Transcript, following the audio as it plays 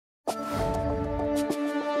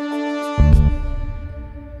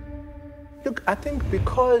I think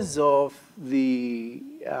because of the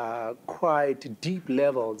quite deep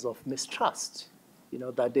levels of mistrust,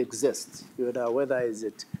 that exist, whether is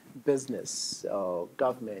it business or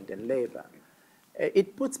government and labor,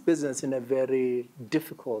 it puts business in a very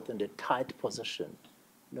difficult and a tight position,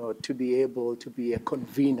 to be able to be a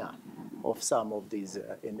convener of some of these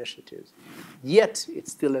initiatives. Yet,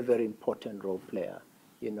 it's still a very important role player,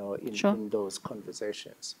 in those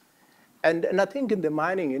conversations. And I think in the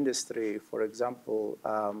mining industry, for example,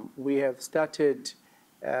 we have started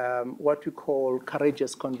what we call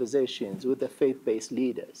courageous conversations with the faith-based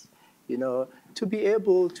leaders, to be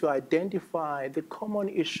able to identify the common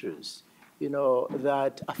issues,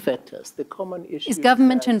 that affect us, the common issues. Is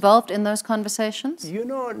government involved in those conversations?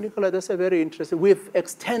 Nicola, that's a very interesting. We've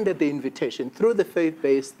extended the invitation through the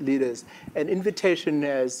faith-based leaders. An invitation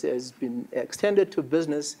has been extended to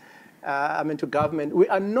business, to government. We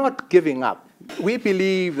are not giving up. We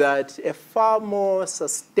believe that a far more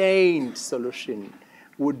sustained solution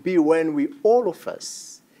would be when all of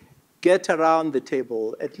us get around the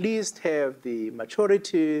table, at least have the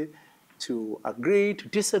maturity to agree, to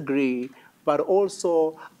disagree, but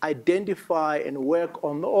also identify and work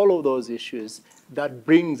on all of those issues that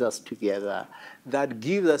brings us together, that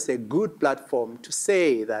gives us a good platform to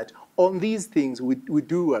say that on these things we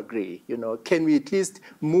do agree. Can we at least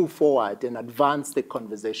move forward and advance the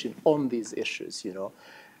conversation on these issues?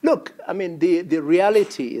 Look, the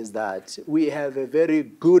reality is that we have a very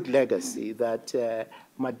good legacy that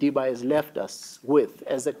Madiba has left us with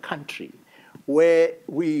as a country, where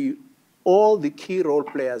all the key role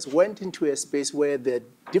players went into a space where there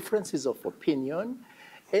are differences of opinion,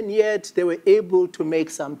 and yet they were able to make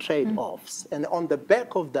some trade-offs. And on the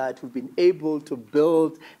back of that, we've been able to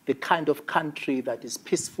build the kind of country that is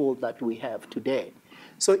peaceful that we have today.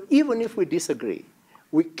 So even if we disagree,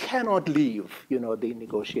 we cannot leave, the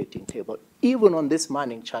negotiating table. Even on this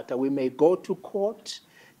mining charter, we may go to court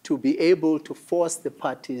to be able to force the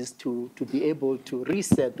parties to be able to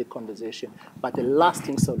reset the conversation, but the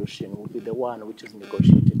lasting solution will be the one which is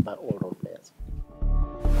negotiated by all of them.